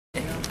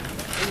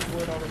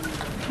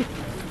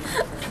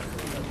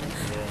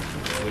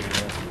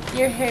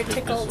Your hair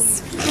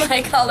tickles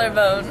my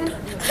collarbone.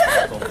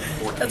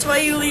 That's why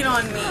you lean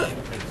on me.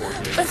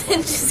 But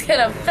then she's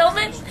gonna film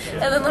it,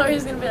 and then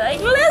Lori's gonna be like,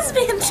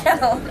 lesbian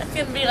channel. And I'm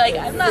gonna be like,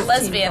 I'm not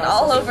lesbian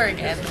all over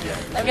again.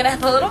 I'm gonna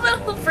have a little bit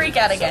of a freak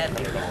out again.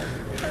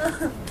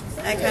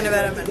 I kind of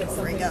had a mental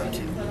freak out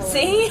too.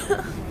 See?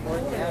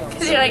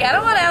 Because you're like, I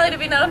don't want Allie to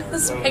be known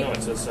as my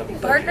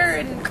partner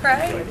in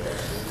crime.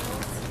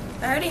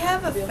 I already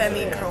have a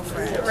femi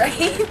girlfriend.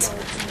 Right?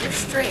 You're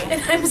straight.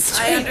 And I'm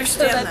straight, I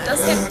understand so that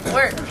doesn't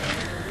work.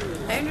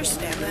 I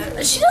understand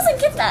that. She doesn't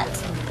get that.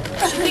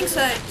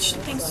 She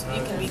thinks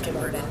you can be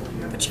converted,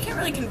 but you can't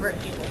really convert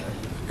people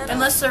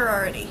unless they're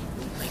already.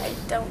 Like, I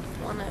don't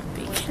want to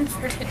be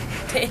converted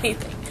to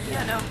anything.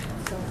 Yeah, no,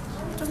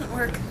 it doesn't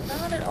work.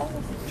 Not at all.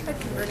 I tried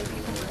converting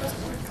people. It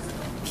doesn't work.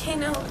 Okay,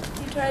 no,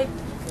 you tried.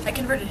 I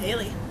converted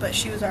Haley, but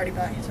she was already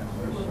bi. So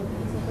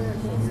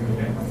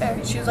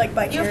Fair. she was like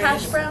bi. You have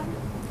hash brown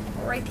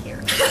right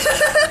here.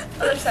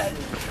 Other side.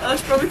 I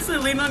was probably to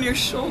lean on your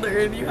shoulder,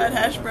 and you had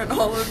hash brown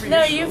all over No,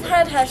 your shoulder. you've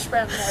had hash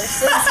brown hair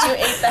since you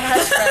ate the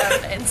hash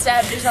brown and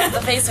stabbed yourself in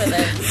the face with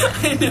it.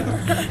 I know.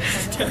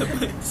 Stabbed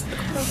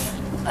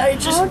myself. I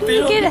just How do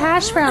you get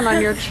hash brown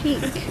on your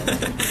cheek?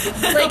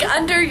 Like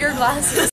under your glasses.